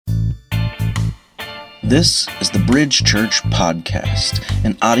This is the Bridge Church Podcast,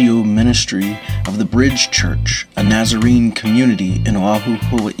 an audio ministry of the Bridge Church, a Nazarene community in Oahu,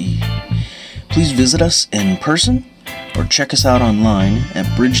 Hawaii. Please visit us in person or check us out online at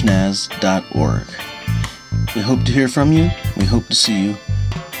bridgenaz.org. We hope to hear from you. We hope to see you.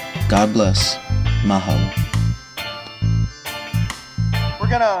 God bless. Mahalo. We're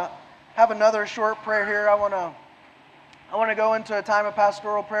going to have another short prayer here. I want to go into a time of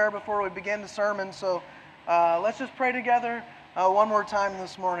pastoral prayer before we begin the sermon. So let's just pray together one more time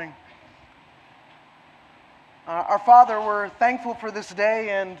this morning. Our Father, we're thankful for this day,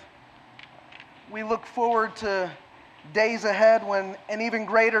 and we look forward to days ahead when an even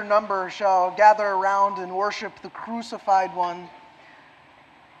greater number shall gather around and worship the crucified one.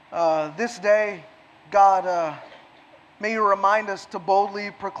 This day, God, may you remind us to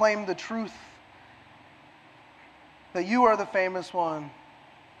boldly proclaim the truth that you are the famous one,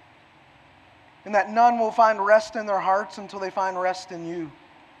 and that none will find rest in their hearts until they find rest in you.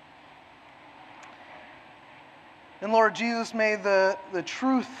 And Lord Jesus, may the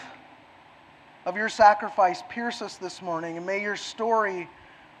truth of your sacrifice pierce us this morning, and may your story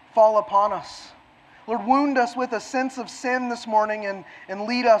fall upon us. Lord, wound us with a sense of sin this morning and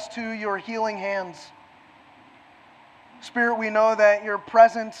lead us to your healing hands. Spirit, we know that you're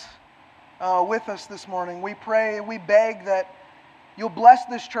present with us this morning. We pray, we beg that you'll bless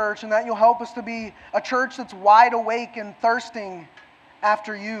this church and that you'll help us to be a church that's wide awake and thirsting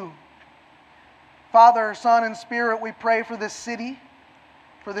after you. Father, Son, and Spirit, we pray for this city,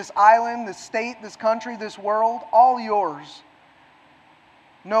 for this island, this state, this country, this world, all yours,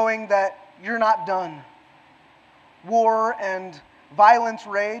 knowing that you're not done. War and violence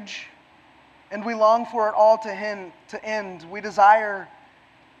rage, and we long for it all to end. We desire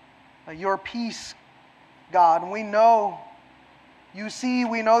your peace, God, and we know you see,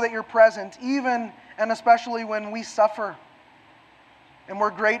 we know that you're present, even and especially when we suffer. And we're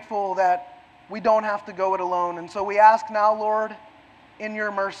grateful that we don't have to go it alone. And so we ask now, Lord, in your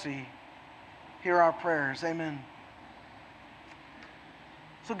mercy, hear our prayers. Amen.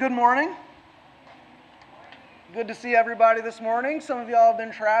 So good morning. Good to see everybody this morning. Some of y'all have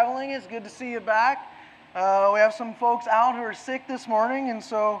been traveling. It's good to see you back. We have some folks out who are sick this morning, and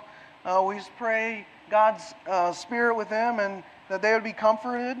so we just pray God's Spirit with them and that they would be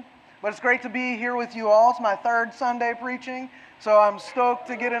comforted. But it's great to be here with you all. It's my third Sunday preaching, so I'm stoked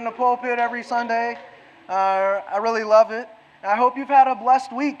to get in the pulpit every Sunday. I really love it. And I hope you've had a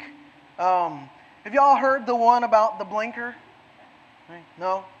blessed week. Have y'all heard the one about the blinker?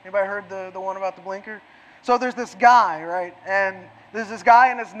 No? Anybody heard the one about the blinker? So there's this guy, right? And there's this guy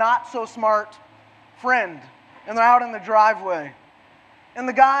and his not-so-smart friend. And they're out in the driveway. And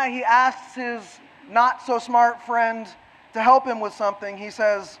the guy, he asks his not-so-smart friend to help him with something. He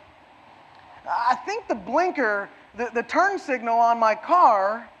says, I think the blinker, the turn signal on my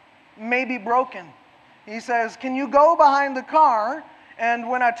car may be broken. He says, can you go behind the car and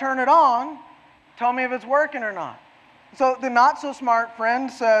when I turn it on, tell me if it's working or not? So the not-so-smart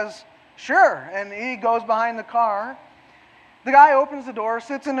friend says, sure, and he goes behind the car. The guy opens the door,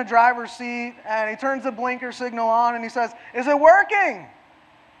 sits in the driver's seat, and he turns the blinker signal on, and he says, is it working?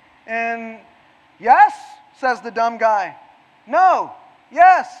 And yes, says the dumb guy. No,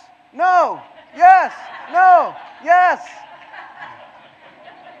 yes, no, yes, no, yes.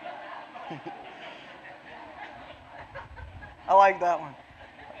 I like that one.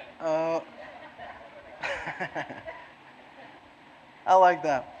 I like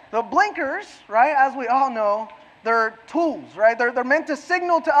that. The blinkers, right, as we all know, they're tools, right? They're meant to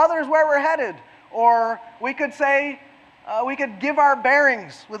signal to others where we're headed. Or we could say, we could give our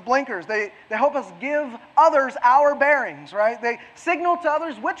bearings with blinkers. They help us give others our bearings, right? They signal to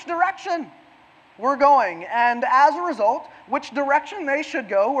others which direction we're going. And as a result, which direction they should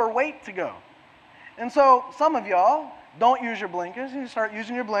go or wait to go. And so some of y'all don't use your blinkers. You start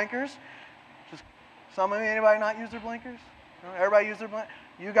using your blinkers. Just anybody not use their blinkers? No, everybody use their blinkers?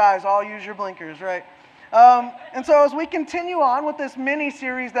 You guys all use your blinkers, right? And so as we continue on with this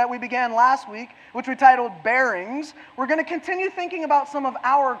mini-series that we began last week, which we titled Bearings, we're going to continue thinking about some of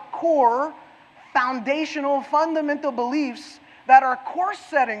our core, foundational, fundamental beliefs that are course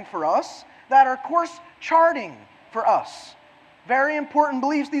setting for us, that are course charting for us. Very important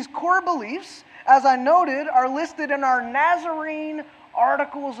beliefs. These core beliefs, as I noted, are listed in our Nazarene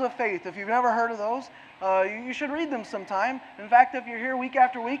Articles of Faith. If you've never heard of those, you should read them sometime. In fact, if you're here week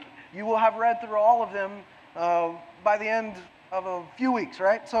after week, you will have read through all of them by the end of a few weeks,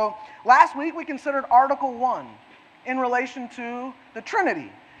 right? So last week we considered Article 1 in relation to the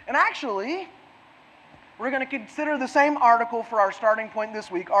Trinity. And actually, we're going to consider the same article for our starting point this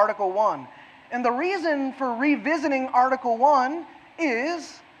week, Article 1. And the reason for revisiting Article 1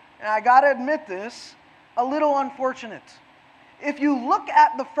 is, and I got to admit this, a little unfortunate. If you look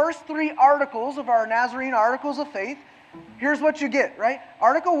at the first 3 articles of our Nazarene Articles of Faith, here's what you get, right?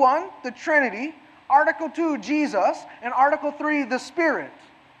 Article 1, the Trinity. Article 2, Jesus. And Article 3, the Spirit.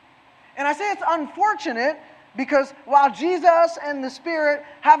 And I say it's unfortunate because while Jesus and the Spirit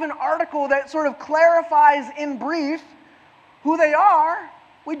have an article that sort of clarifies in brief who they are,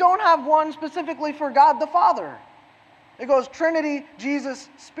 we don't have one specifically for God the Father. It goes Trinity, Jesus,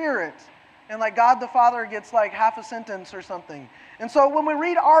 Spirit. And like God the Father gets like half a sentence or something. And so when we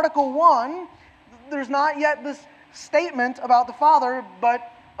read Article 1, there's not yet this statement about the Father,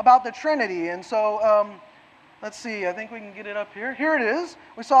 but about the Trinity. And so, let's see, I think we can get it up here. Here it is.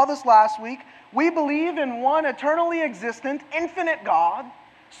 We saw this last week. We believe in one eternally existent, infinite God,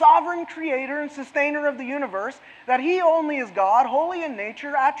 sovereign creator and sustainer of the universe, that He only is God, holy in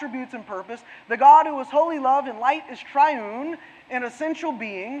nature, attributes, and purpose. The God who is holy love and light is triune, an essential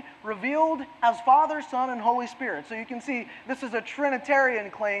being, revealed as Father, Son, and Holy Spirit. So you can see this is a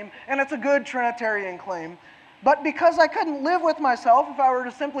Trinitarian claim, and it's a good Trinitarian claim. But because I couldn't live with myself if I were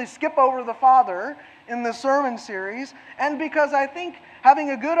to simply skip over the Father in this sermon series, and because I think having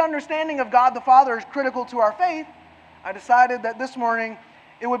a good understanding of God the Father is critical to our faith, I decided that this morning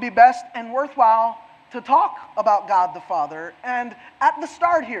it would be best and worthwhile to talk about God the Father. And at the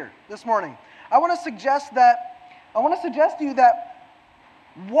start here this morning, I want to suggest to you that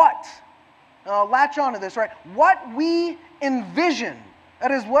latch onto this, right? What we envision, that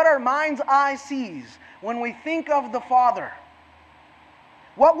is what our mind's eye sees when we think of the Father.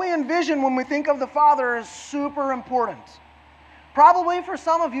 What we envision when we think of the Father is super important. Probably for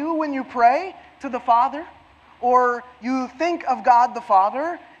some of you, when you pray to the Father, or you think of God the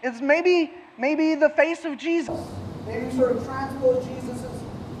Father, it's maybe the face of Jesus. Maybe you sort of transpose Jesus'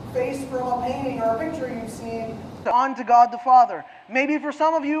 face from a painting or a picture you've seen onto God the Father. Maybe for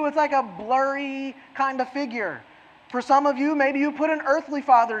some of you, it's like a blurry kind of figure. For some of you, maybe you put an earthly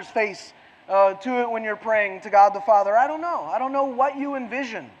father's face to it when you're praying to God the Father. I don't know. I don't know what you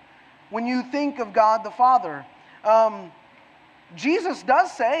envision when you think of God the Father. Jesus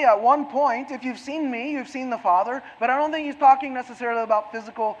does say at one point, if you've seen me, you've seen the Father, but I don't think He's talking necessarily about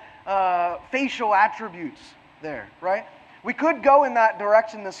physical, facial attributes there, right? We could go in that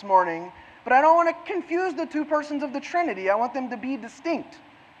direction this morning, but I don't want to confuse the 2 persons of the Trinity. I want them to be distinct,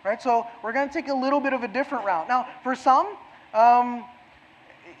 right? So we're going to take a little bit of a different route. Now, for some,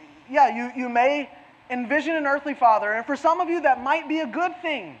 you may envision an earthly father, and for some of you that might be a good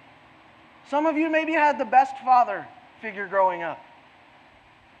thing. Some of you maybe had the best father figure growing up.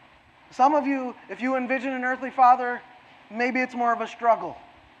 Some of you, if you envision an earthly father, maybe it's more of a struggle.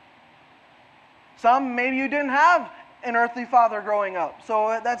 Some, maybe you didn't have an earthly father growing up,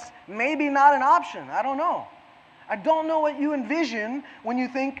 so that's maybe not an option. I don't know. I don't know what you envision when you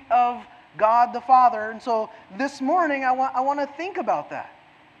think of God the Father, and so this morning I want to think about that.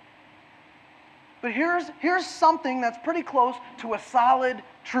 But here's something that's pretty close to a solid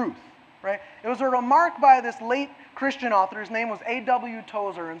truth, right? It was a remark by this late Christian author. His name was A.W.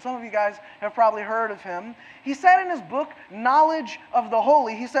 Tozer, and some of you guys have probably heard of him. He said in his book, Knowledge of the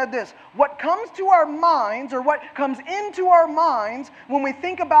Holy, he said this: what comes to our minds, or what comes into our minds when we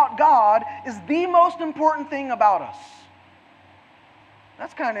think about God, is the most important thing about us.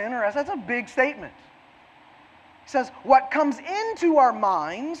 That's kind of interesting. That's a big statement. He says, what comes into our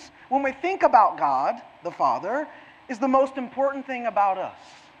minds when we think about God, the Father, is the most important thing about us.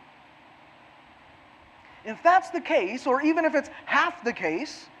 If that's the case, or even if it's half the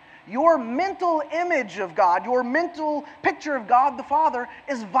case, your mental image of God, your mental picture of God the Father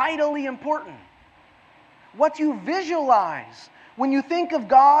is vitally important. What you visualize when you think of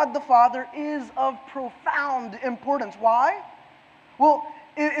God the Father is of profound importance. Why? Well,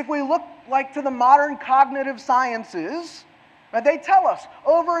 if we look like to the modern cognitive sciences, they tell us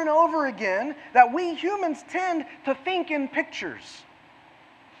over and over again that we humans tend to think in pictures.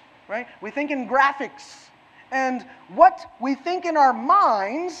 Right? We think in graphics. And what we think in our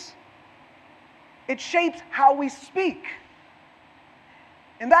minds, it shapes how we speak.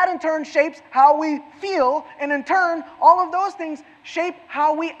 And that in turn shapes how we feel, and in turn, all of those things shape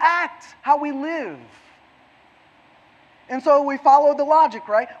how we act, how we live. And so we follow the logic,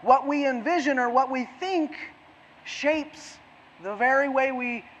 right? What we envision or what we think shapes the very way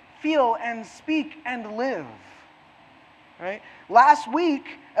we feel and speak and live. Right? Last week,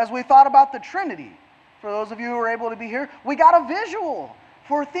 as we thought about the Trinity, for those of you who were able to be here, we got a visual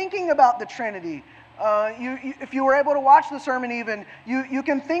for thinking about the Trinity. If you were able to watch the sermon even, you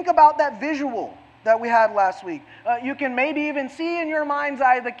can think about that visual. that we had last week. You can maybe even see in your mind's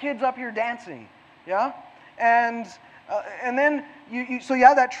eye the kids up here dancing. Yeah? And then so you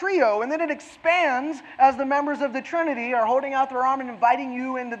have that trio, and then it expands as the members of the Trinity are holding out their arm and inviting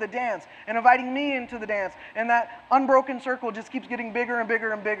you into the dance, and inviting me into the dance. And that unbroken circle just keeps getting bigger and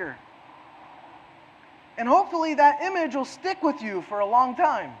bigger and bigger. And hopefully that image will stick with you for a long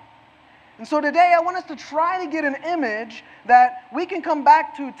time. And so today I want us to try to get an image that we can come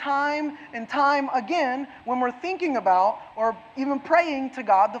back to time and time again when we're thinking about or even praying to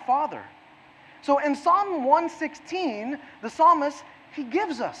God the Father. So in Psalm 116, the psalmist, he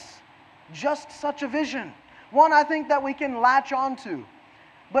gives us just such a vision. One I think that we can latch onto.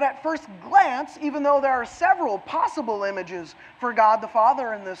 But at first glance, even though there are several possible images for God the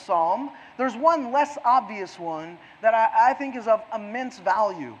Father in this psalm, there's one less obvious one that I think is of immense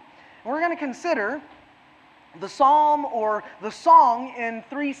value. We're going to consider the psalm or the song in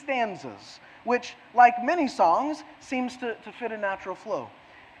 3 stanzas, which, like many songs, seems to fit a natural flow.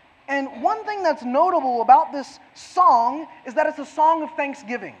 And one thing that's notable about this song is that it's a song of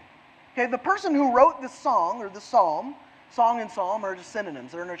thanksgiving. Okay, the person who wrote this song, or the psalm, song and psalm are just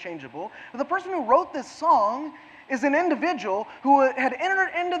synonyms, they're interchangeable. But the person who wrote this song is an individual who had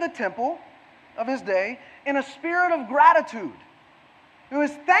entered into the temple of his day in a spirit of gratitude. Who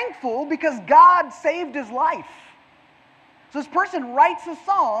is thankful because God saved his life. So this person writes a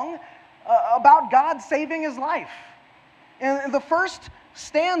song about God saving his life. In the first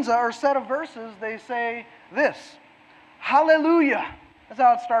stanza or set of verses, they say this: Hallelujah. That's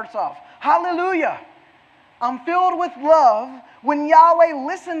how it starts off. Hallelujah. I'm filled with love when Yahweh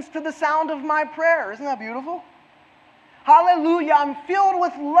listens to the sound of my prayer. Isn't that beautiful? Hallelujah, I'm filled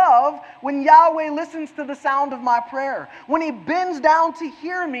with love when Yahweh listens to the sound of my prayer, when he bends down to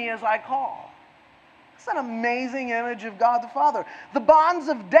hear me as I call. That's an amazing image of God the Father. The bonds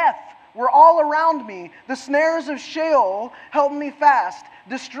of death were all around me. The snares of Sheol held me fast.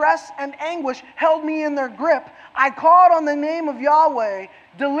 Distress and anguish held me in their grip. I called on the name of Yahweh.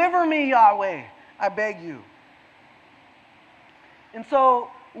 Deliver me, Yahweh, I beg you. And so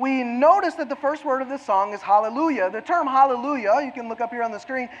we notice that the first word of this song is hallelujah. The term hallelujah, you can look up here on the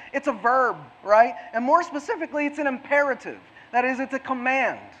screen, it's a verb, right? And more specifically, it's an imperative. That is, it's a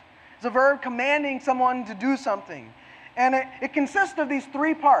command. It's a verb commanding someone to do something. And it consists of these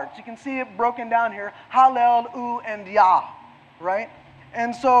 3 parts. You can see it broken down here: Hallel, U, and Yah, right?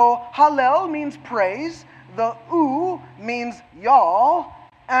 And so Hallel means praise, the U means Yah,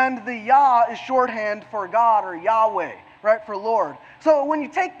 and the Yah is shorthand for God or Yahweh, right, for Lord. So when you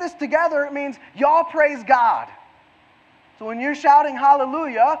take this together, it means y'all praise God. So when you're shouting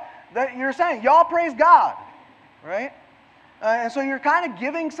hallelujah, that you're saying y'all praise God, right? And so you're kind of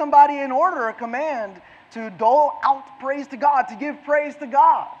giving somebody an order, a command to dole out praise to God, to give praise to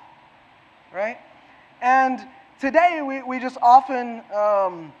God, right? And today we just often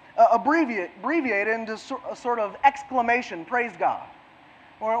abbreviate into a sort of exclamation, praise God.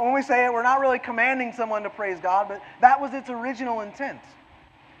 Or when we say it, we're not really commanding someone to praise God, but that was its original intent.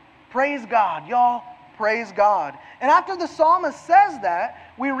 Praise God, y'all, praise God. And after the psalmist says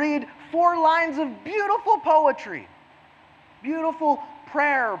that, we read 4 lines of beautiful poetry, beautiful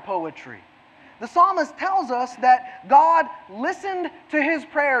prayer poetry. The psalmist tells us that God listened to his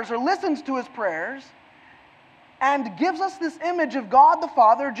prayers, or listens to his prayers, and gives us this image of God the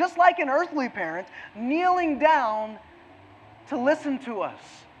Father, just like an earthly parent, kneeling down to listen to us,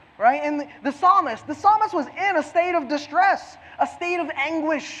 right? And the psalmist was in a state of distress, a state of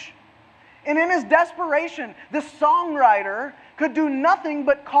anguish. And in his desperation, this songwriter could do nothing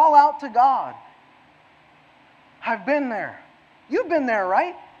but call out to God. I've been there. You've been there,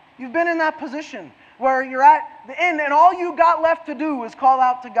 right? You've been in that position where you're at the end and all you got left to do is call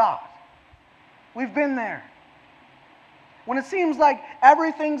out to God. We've been there. When it seems like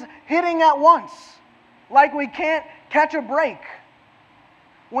everything's hitting at once, like we can't catch a break.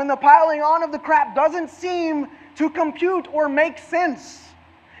 When the piling on of the crap doesn't seem to compute or make sense.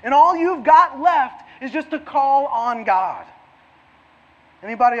 And all you've got left is just to call on God.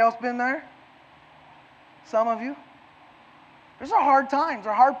 Anybody else been there? Some of you? Those are hard times,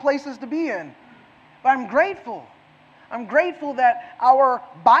 they're hard places to be in. But I'm grateful. I'm grateful that our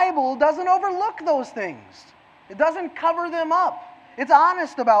Bible doesn't overlook those things. It doesn't cover them up. It's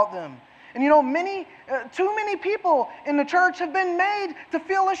honest about them. And you know, too many people in the church have been made to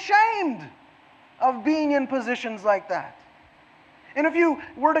feel ashamed of being in positions like that. And if you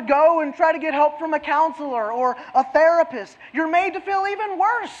were to go and try to get help from a counselor or a therapist, you're made to feel even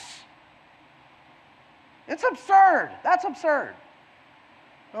worse. It's absurd. That's absurd.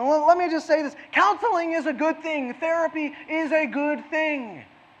 Well, let me just say this. Counseling is a good thing. Therapy is a good thing.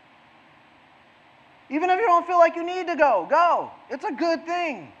 Even if you don't feel like you need to go, go. It's a good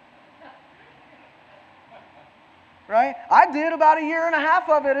thing. Right? I did about 1.5 years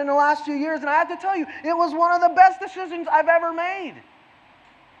of it in the last few years, and I have to tell you, it was one of the best decisions I've ever made.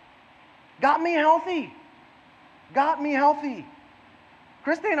 Got me healthy. Got me healthy.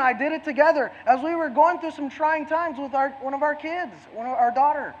 Christy and I did it together as we were going through some trying times with one of our kids, our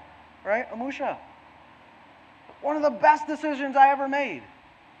daughter, right, Amusha. One of the best decisions I ever made.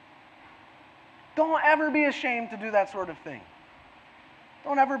 Don't ever be ashamed to do that sort of thing.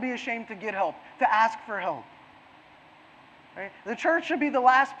 Don't ever be ashamed to get help, to ask for help. Right? The church should be the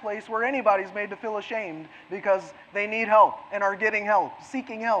last place where anybody's made to feel ashamed because they need help and are getting help,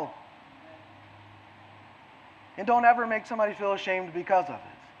 seeking help. And don't ever make somebody feel ashamed because of it.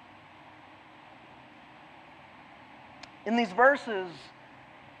 In these verses,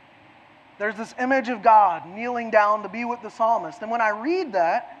 there's this image of God kneeling down to be with the psalmist. And when I read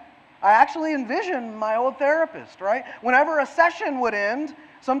that, I actually envision my old therapist, right? Whenever a session would end,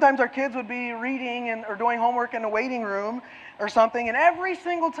 sometimes our kids would be reading or doing homework in the waiting room or something, and every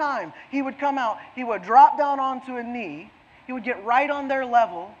single time he would come out, he would drop down onto a knee, he would get right on their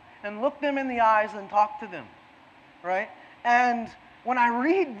level and look them in the eyes and talk to them, right? And when I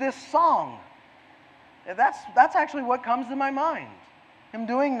read this song, that's actually what comes to my mind, him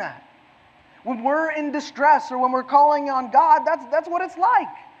doing that. When we're in distress or when we're calling on God, that's what it's like.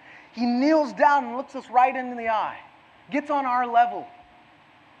 He kneels down and looks us right into the eye, gets on our level,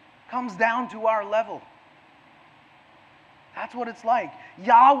 comes down to our level. That's what it's like.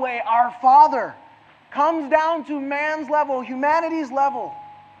 Yahweh, our Father, comes down to man's level, humanity's level,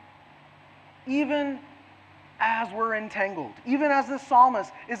 even as we're entangled, even as this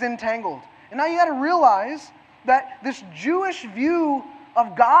psalmist is entangled. And now you got to realize that this Jewish view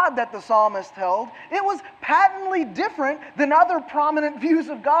of God that the psalmist held, it was patently different than other prominent views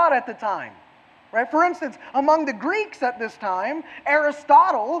of God at the time. Right? For instance, among the Greeks at this time,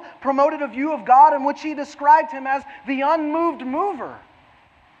 Aristotle promoted a view of God in which he described him as the unmoved mover.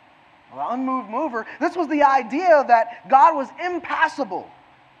 Well, unmoved mover, this was the idea that God was impassible,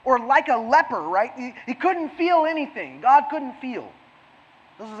 or like a leper, right? He couldn't feel anything. God couldn't feel.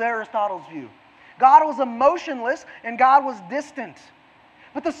 This is Aristotle's view. God was emotionless and God was distant.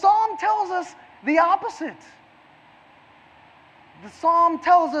 But the psalm tells us the opposite. The psalm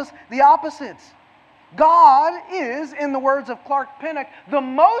tells us the opposite. God is, in the words of Clark Pinnock, the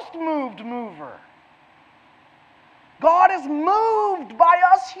most moved mover. God is moved by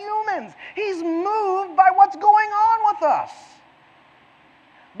us humans. He's moved by what's going on with us.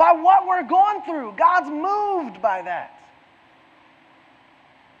 By what we're going through. God's moved by that.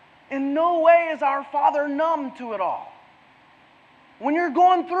 In no way is our Father numb to it all. When you're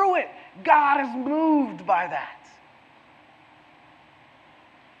going through it, God is moved by that.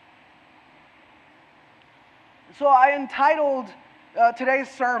 So I entitled today's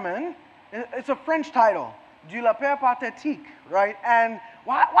sermon, it's a French title, Dieu le Père Pathétique, right? And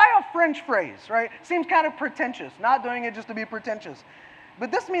why a French phrase, right? Seems kind of pretentious, not doing it just to be pretentious.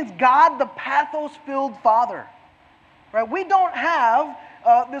 But this means God the Pathos-filled Father, right? We don't have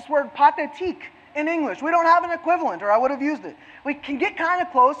this word pathétique in English. We don't have an equivalent, or I would have used it. We can get kind of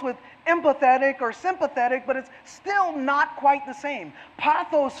close with empathetic or sympathetic, but it's still not quite the same.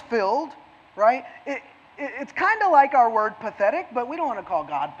 Pathos-filled, right? It's kind of like our word pathetic, but we don't want to call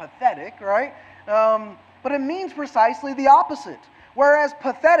God pathetic, right? But it means precisely the opposite. Whereas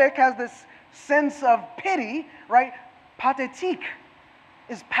pathetic has this sense of pity, right? Pathétique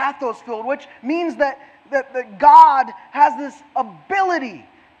is pathos-filled, which means that God has this ability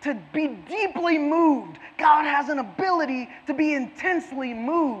to be deeply moved. God has an ability to be intensely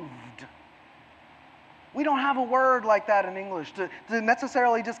moved. We don't have a word like that in English to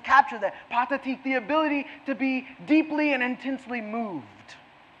necessarily just capture that. Pathétique, the ability to be deeply and intensely moved.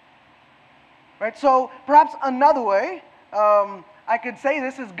 Right? So perhaps another way, I could say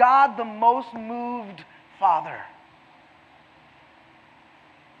this is God the most moved Father.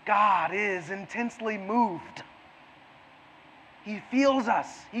 God is intensely moved. He feels us.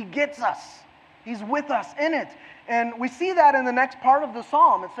 He gets us. He's with us in it. And we see that in the next part of the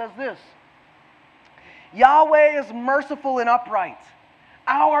psalm. It says this: Yahweh is merciful and upright.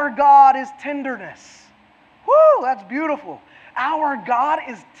 Our God is tenderness. Woo, that's beautiful. Our God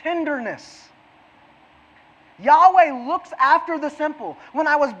is tenderness. Yahweh looks after the simple. When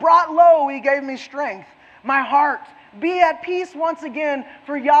I was brought low, He gave me strength. My heart, be at peace once again,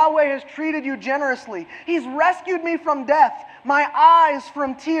 for Yahweh has treated you generously. He's rescued me from death, my eyes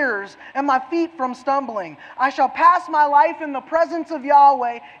from tears, and my feet from stumbling. I shall pass my life in the presence of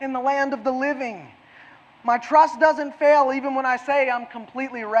Yahweh in the land of the living. My trust doesn't fail even when I say I'm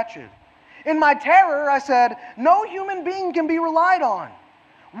completely wretched. In my terror, I said, no human being can be relied on.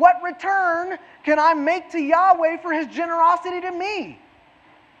 What return can I make to Yahweh for his generosity to me?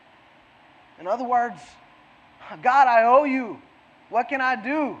 In other words, God, I owe you. What can I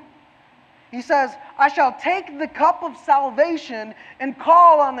do? He says, I shall take the cup of salvation and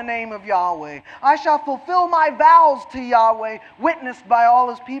call on the name of Yahweh. I shall fulfill my vows to Yahweh, witnessed by all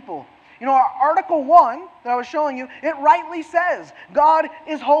his people. You know, our Article 1 that I was showing you, it rightly says God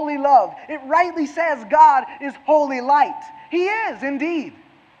is holy love. It rightly says God is holy light. He is indeed.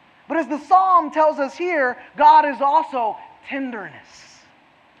 But as the psalm tells us here, God is also tenderness.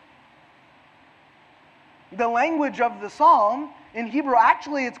 The language of the psalm in Hebrew,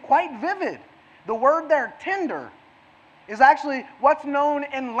 actually, it's quite vivid. The word there, tender, is actually what's known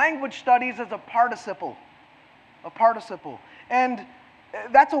in language studies as a participle. A participle. And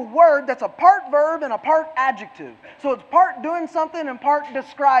that's a word that's a part verb and a part adjective. So it's part doing something and part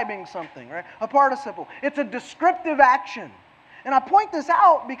describing something, right? A participle. It's a descriptive action. And I point this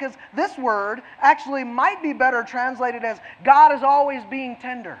out because this word actually might be better translated as God is always being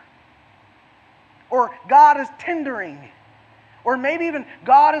tender. Or God is tendering. Or maybe even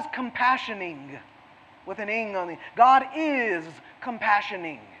God is compassioning with an ing on the. God is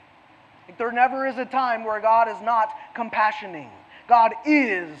compassioning. Like there never is a time where God is not compassioning. God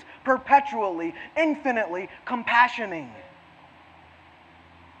is perpetually, infinitely compassioning.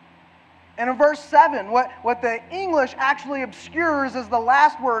 And in verse 7, what the English actually obscures is the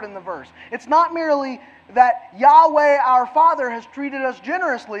last word in the verse. It's not merely that Yahweh our Father has treated us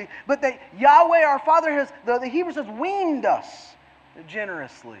generously, but that Yahweh our Father has, the Hebrew says, weaned us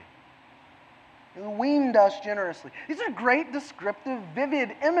generously. He weaned us generously. These are great, descriptive,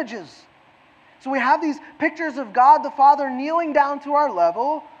 vivid images. So we have these pictures of God the Father kneeling down to our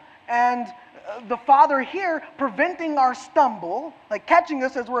level, and the Father here preventing our stumble, like catching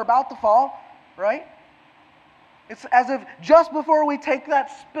us as we're about to fall, right? It's as if just before we take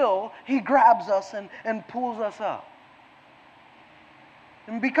that spill, He grabs us and pulls us up.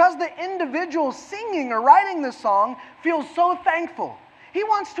 And because the individual singing or writing this song feels so thankful, he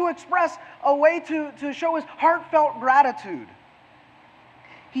wants to express a way to show his heartfelt gratitude.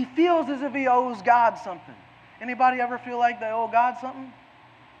 He feels as if he owes God something. Anybody ever feel like they owe God something?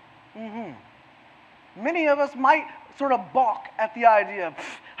 Many of us might sort of balk at the idea of,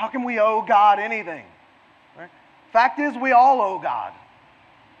 how can we owe God anything? Right? Fact is, we all owe God.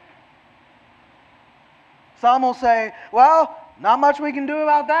 Some will say, well, not much we can do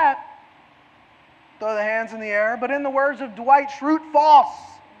about that. Throw the hands in the air. But in the words of Dwight Schrute, false.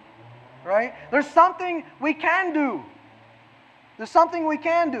 Right? There's something we can do. There's something we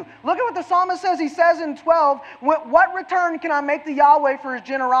can do. Look at what the psalmist says. He says in 12, what return can I make to Yahweh for his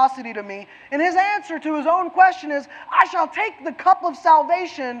generosity to me? And his answer to his own question is, I shall take the cup of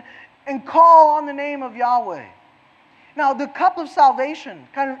salvation and call on the name of Yahweh. Now, the cup of salvation,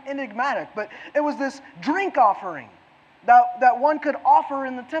 kind of enigmatic, but it was this drink offering that one could offer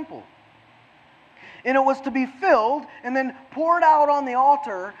in the temple. And it was to be filled and then poured out on the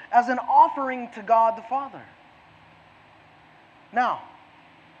altar as an offering to God the Father. Now,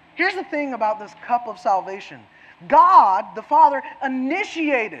 here's the thing about this cup of salvation. God the Father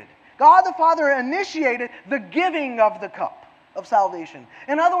initiated the giving of the cup of salvation.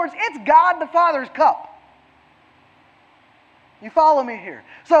 In other words, it's God the Father's cup. You follow me here?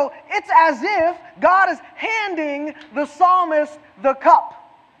 So it's as if God is handing the psalmist the cup.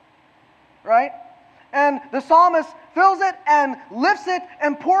 Right? And the psalmist fills it and lifts it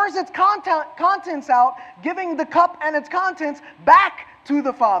and pours its contents out, giving the cup and its contents back to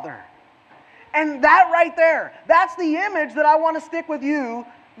the Father. And that right there, that's the image that I want to stick with you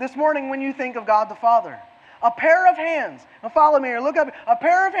this morning when you think of God the Father. A pair of hands. Now follow me here. Look up. A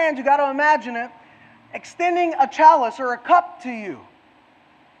pair of hands, you got to imagine it, extending a chalice or a cup to you.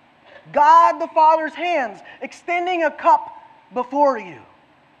 God the Father's hands extending a cup before you.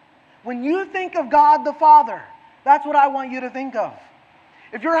 When you think of God the Father, that's what I want you to think of.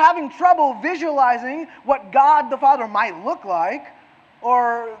 If you're having trouble visualizing what God the Father might look like,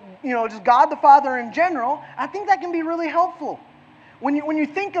 or just God the Father in general, I think that can be really helpful. When you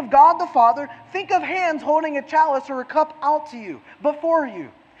think of God the Father, think of hands holding a chalice or a cup out to you, before you.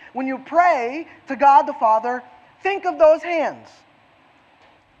 When you pray to God the Father, think of those hands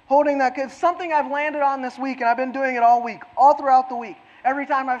holding that. It's something I've landed on this week, and I've been doing it all week, all throughout the week. Every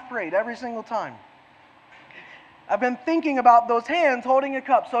time I've prayed, every single time. I've been thinking about those hands holding a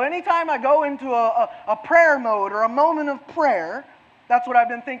cup. So anytime I go into a prayer mode or a moment of prayer, that's what I've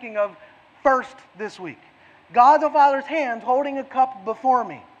been thinking of first this week. God the Father's hands holding a cup before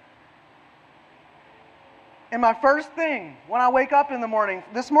me. And my first thing when I wake up in the morning,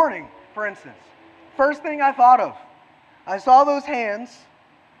 this morning, for instance. First thing I thought of, I saw those hands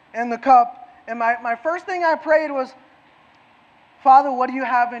and the cup, and my first thing I prayed was, Father, what do you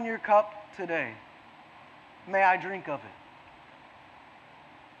have in your cup today? May I drink of it.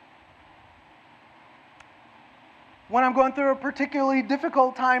 When I'm going through a particularly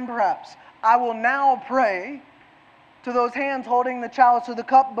difficult time, perhaps, I will now pray to those hands holding the chalice or the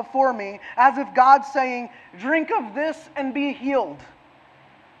cup before me, as if God's saying, drink of this and be healed.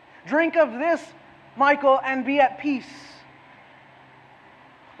 Drink of this, Michael, and be at peace.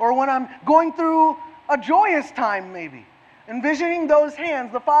 Or when I'm going through a joyous time, maybe, envisioning those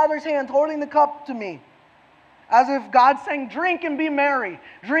hands, the Father's hands holding the cup to me, as if God's saying, drink and be merry,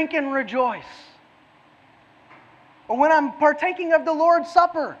 drink and rejoice. Or when I'm partaking of the Lord's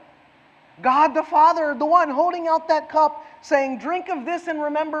Supper, God the Father, the one holding out that cup, saying, drink of this and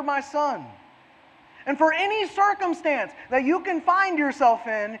remember my Son. And for any circumstance that you can find yourself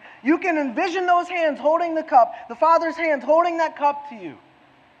in, you can envision those hands holding the cup, the Father's hands holding that cup to you.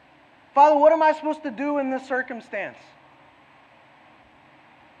 Father, what am I supposed to do in this circumstance?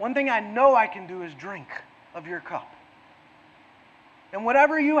 One thing I know I can do is drink of your cup. And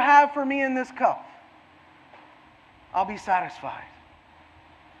whatever you have for me in this cup, I'll be satisfied.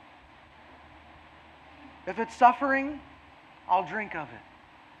 If it's suffering, I'll drink of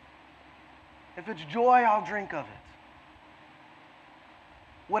it. If it's joy, I'll drink of it.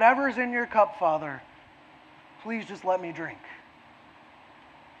 Whatever is in your cup, Father, please just let me drink.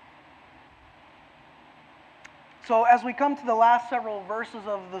 So as we come to the last several verses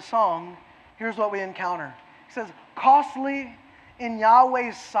of the song, here's what we encounter. It says, costly in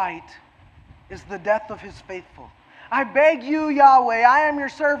Yahweh's sight is the death of his faithful. I beg you, Yahweh, I am your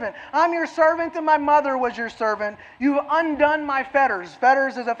servant. I'm your servant and my mother was your servant. You've undone my fetters.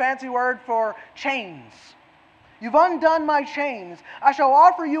 Fetters is a fancy word for chains. You've undone my chains. I shall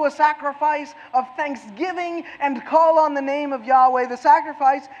offer you a sacrifice of thanksgiving and call on the name of Yahweh. The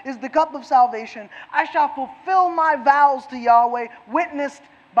sacrifice is the cup of salvation. I shall fulfill my vows to Yahweh, witnessed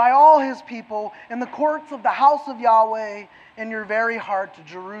by all his people in the courts of the house of Yahweh in your very heart to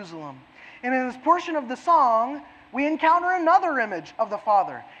Jerusalem. And in this portion of the song, we encounter another image of the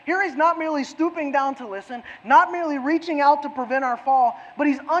Father. Here he's not merely stooping down to listen, not merely reaching out to prevent our fall, but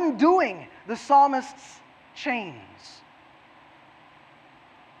he's undoing the psalmist's chains.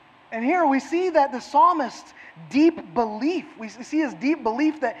 And here we see that the psalmist's deep belief, we see his deep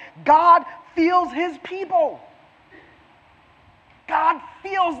belief that God feels his people. God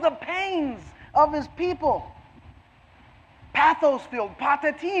feels the pains of his people. Pathos-filled,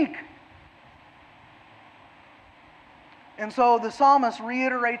 pathétique. And so the psalmist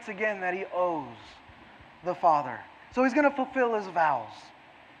reiterates again that he owes the Father. So he's going to fulfill his vows.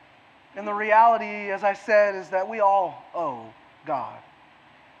 And the reality, as I said, is that we all owe God.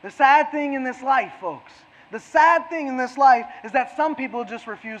 The sad thing in this life, folks, the sad thing in this life is that some people just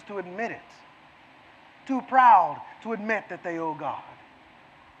refuse to admit it. Too proud to admit that they owe God.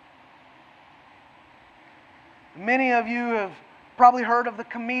 Many of you have probably heard of the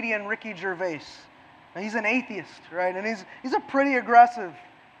comedian Ricky Gervais. Now, he's an atheist, right? And he's a pretty aggressive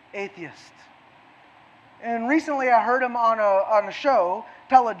atheist. And recently I heard him on a show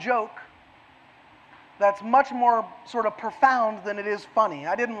tell a joke that's much more sort of profound than it is funny.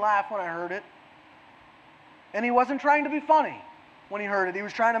 I didn't laugh when I heard it. And he wasn't trying to be funny when he heard it. He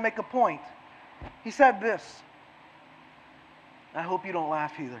was trying to make a point. He said this. I hope you don't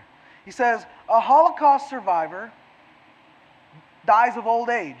laugh either. He says, a Holocaust survivor dies of old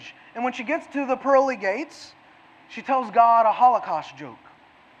age. And when she gets to the pearly gates, she tells God a Holocaust joke.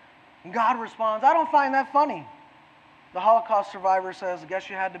 And God responds, I don't find that funny. The Holocaust survivor says, I guess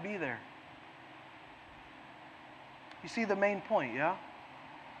you had to be there. You see the main point, yeah?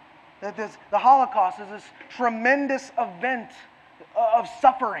 That the Holocaust is this tremendous event of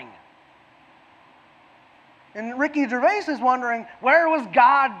suffering. And Ricky Gervais is wondering, where was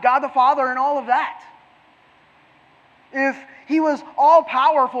God the Father, in all of that? If he was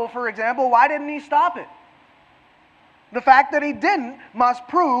all-powerful, for example, why didn't he stop it? The fact that he didn't must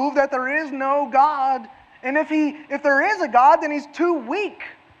prove that there is no God. And if there is a God, then he's too weak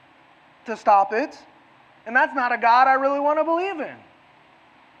to stop it. And that's not a God I really want to believe in.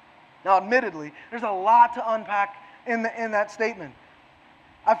 Now, admittedly, there's a lot to unpack in that statement.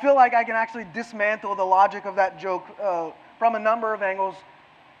 I feel like I can actually dismantle the logic of that joke from a number of angles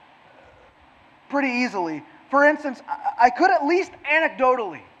pretty easily. For instance, I could at least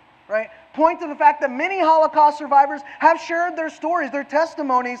anecdotally, right, point to the fact that many Holocaust survivors have shared their stories, their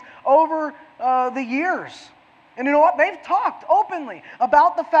testimonies over the years. And you know what? They've talked openly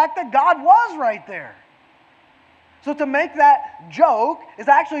about the fact that God was right there. So to make that joke is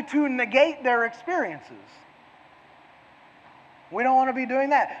actually to negate their experiences. We don't want to be doing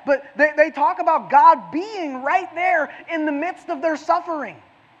that. But they talk about God being right there in the midst of their suffering.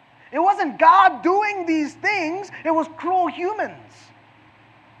 It wasn't God doing these things, it was cruel humans.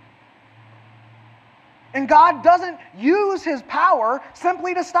 And God doesn't use His power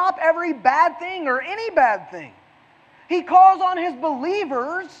simply to stop every bad thing or any bad thing. He calls on His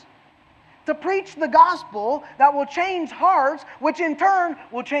believers to preach the gospel that will change hearts, which in turn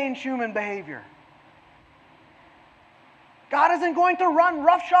will change human behavior. God isn't going to run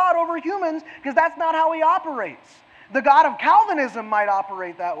roughshod over humans because that's not how He operates. The God of Calvinism might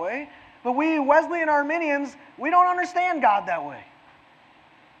operate that way, but we Wesleyan Arminians, we don't understand God that way.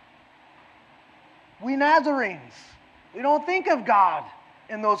 We Nazarenes, we don't think of God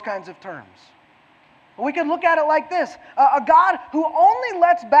in those kinds of terms. We could look at it like this. A God who only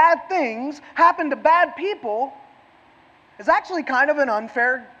lets bad things happen to bad people is actually kind of an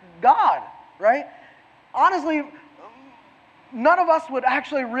unfair God, right? Honestly, none of us would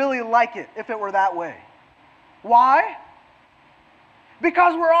actually really like it if it were that way. Why?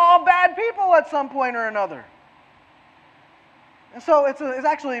 Because we're all bad people at some point or another. And so it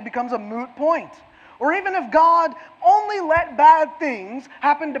actually becomes a moot point. Or even if God only let bad things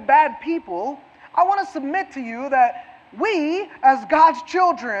happen to bad people, I want to submit to you that we, as God's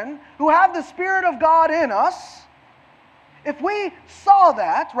children, who have the Spirit of God in us, if we saw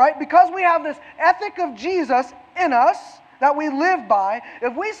that, right, because we have this ethic of Jesus in us that we live by,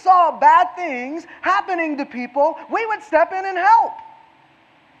 if we saw bad things happening to people, we would step in and help.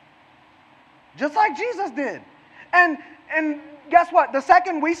 Just like Jesus did. And guess what? The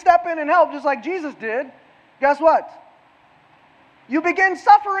second we step in and help, just like Jesus did, guess what? You begin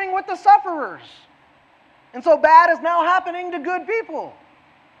suffering with the sufferers. And so bad is now happening to good people.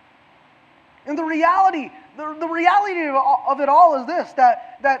 And the reality of it all is this,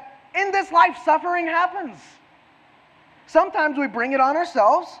 that in this life suffering happens. Sometimes we bring it on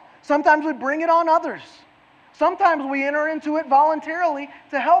ourselves. Sometimes we bring it on others. Sometimes we enter into it voluntarily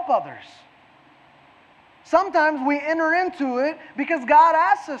to help others. Sometimes we enter into it because God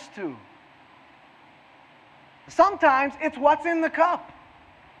asks us to. Sometimes it's what's in the cup.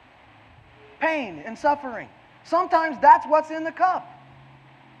 Pain and suffering. Sometimes that's what's in the cup.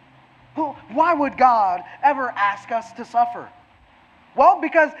 Why would God ever ask us to suffer? Well,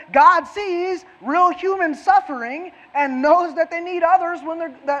 because God sees real human suffering and knows that they need others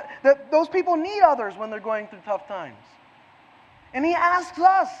that those people need others when they're going through tough times. And He asks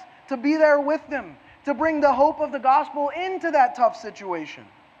us to be there with them, to bring the hope of the gospel into that tough situation,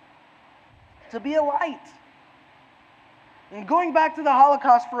 to be a light. And going back to the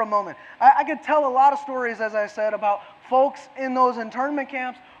Holocaust for a moment, I could tell a lot of stories, as I said, about folks in those internment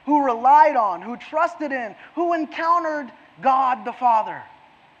camps who relied on, who trusted in, who encountered God the Father.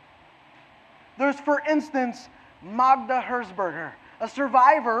 There's, for instance, Magda Herzberger, a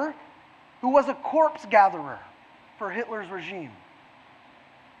survivor who was a corpse gatherer for Hitler's regime.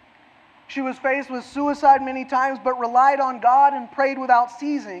 She was faced with suicide many times, but relied on God and prayed without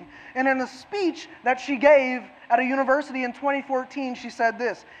ceasing. And in a speech that she gave at a university in 2014, she said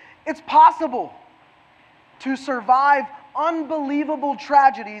this: "It's possible to survive unbelievable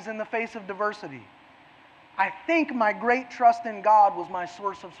tragedies in the face of diversity. I think my great trust in God was my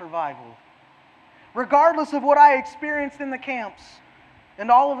source of survival. Regardless of what I experienced in the camps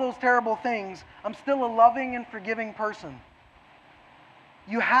and all of those terrible things, I'm still a loving and forgiving person."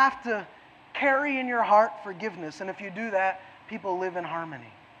 You have to carry in your heart forgiveness, and if you do that, people live in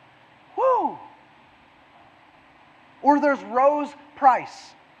harmony. Woo! Or there's Rose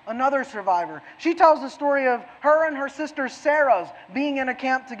Price, another survivor. She tells the story of her and her sister Sarah's being in a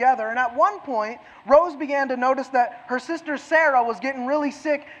camp together, and at one point, Rose began to notice that her sister Sarah was getting really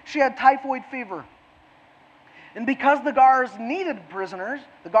sick. She had typhoid fever. And because the guards needed prisoners,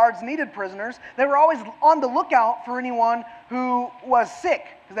 they were always on the lookout for anyone who was sick,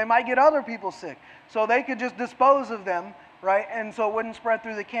 because they might get other people sick. So they could just dispose of them, right? And so it wouldn't spread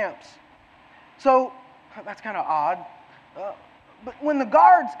through the camps. So that's kind of odd. But when the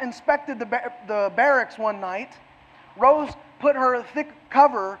guards inspected the barracks one night, Rose put her thick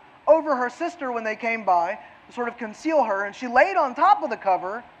cover over her sister when they came by to sort of conceal her, and she laid on top of the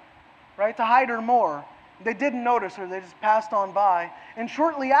cover, right, to hide her more. They didn't notice her, they just passed on by. And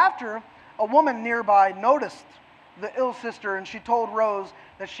shortly after, a woman nearby noticed the ill sister, and she told Rose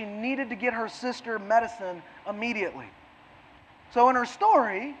that she needed to get her sister medicine immediately. So in her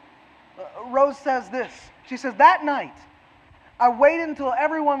story, Rose says this. She says, "That night, I waited until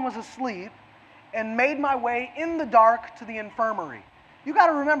everyone was asleep and made my way in the dark to the infirmary." You got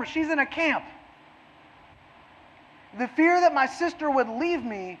to remember, she's in a camp. the fear that my sister would leave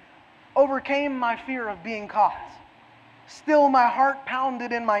me overcame my fear of being caught. Still, my heart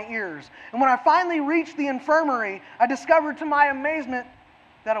pounded in my ears. And when I finally reached the infirmary, I discovered to my amazement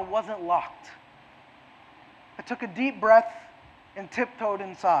that it wasn't locked. I took a deep breath and tiptoed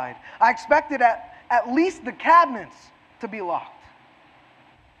inside. I expected at least the cabinets to be locked.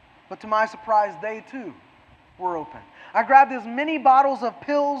 But to my surprise, they too were open. I grabbed as many bottles of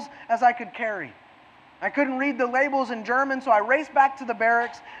pills as I could carry. I couldn't read the labels in German, so I raced back to the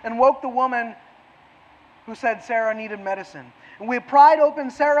barracks and woke the woman who said Sarah needed medicine. And we pried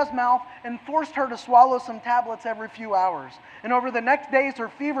open Sarah's mouth and forced her to swallow some tablets every few hours. And over the next days, her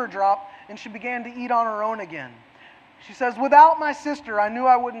fever dropped and she began to eat on her own again. She says, without my sister, I knew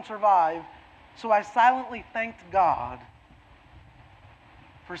I wouldn't survive, so I silently thanked God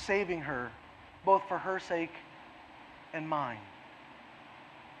for saving her, both for her sake and mine.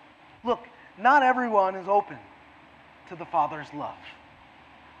 Look, not everyone is open to the Father's love.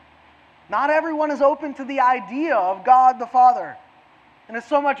 Not everyone is open to the idea of God the Father. And it's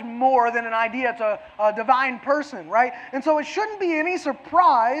so much more than an idea. It's a divine person, right? And so it shouldn't be any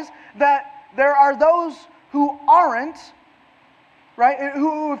surprise that there are those who aren't, right,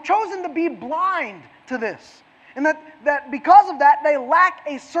 who have chosen to be blind to this. And that because of that, they lack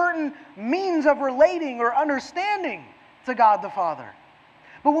a certain means of relating or understanding to God the Father.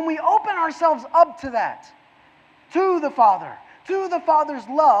 But when we open ourselves up to that, to the Father's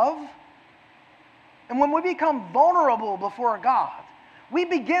love, and when we become vulnerable before God, we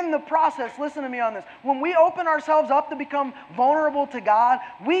begin the process, listen to me on this, when we open ourselves up to become vulnerable to God,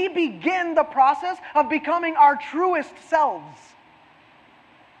 we begin the process of becoming our truest selves.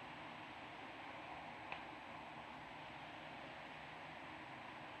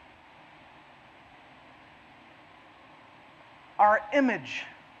 Our image,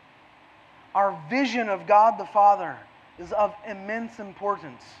 our vision of God the Father is of immense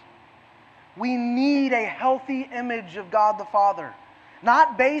importance. We need a healthy image of God the Father,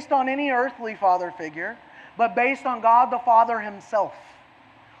 not based on any earthly father figure, but based on God the Father Himself,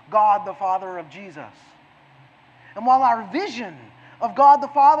 God the Father of Jesus. And while our vision of God the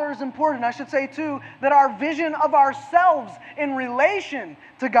Father is important, I should say too that our vision of ourselves in relation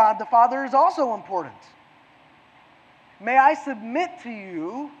to God the Father is also important. May I submit to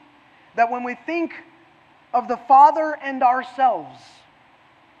you that when we think of the Father and ourselves,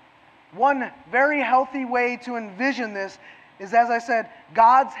 one very healthy way to envision this is, as I said,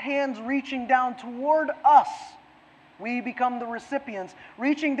 God's hands reaching down toward us. We become the recipients,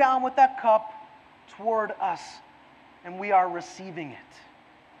 reaching down with that cup toward us, and we are receiving it.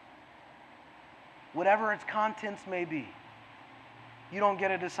 Whatever its contents may be, you don't get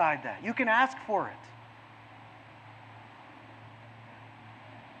to decide that. You can ask for it.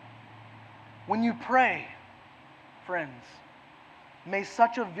 When you pray, friends, may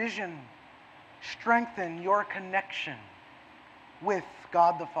such a vision strengthen your connection with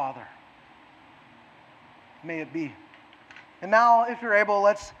God the Father. May it be. And now, if you're able,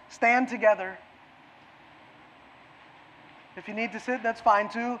 let's stand together. If you need to sit, that's fine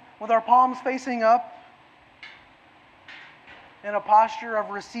too. With our palms facing up in a posture of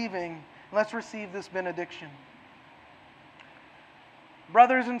receiving, let's receive this benediction.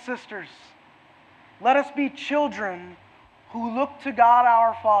 Brothers and sisters, let us be children who look to God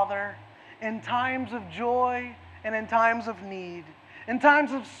our Father in times of joy and in times of need, in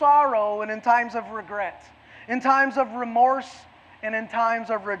times of sorrow and in times of regret, in times of remorse and in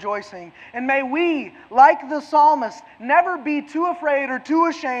times of rejoicing. And may we, like the psalmist, never be too afraid or too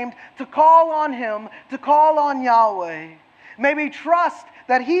ashamed to call on Him, to call on Yahweh. May we trust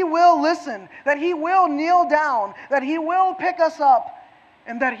that He will listen, that He will kneel down, that He will pick us up,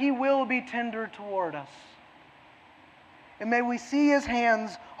 and that He will be tender toward us. And may we see His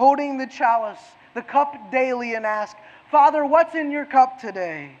hands holding the chalice, the cup daily, and ask, Father, what's in your cup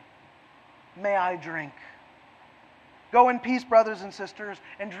today? May I drink. Go in peace, brothers and sisters,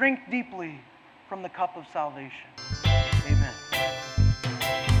 and drink deeply from the cup of salvation.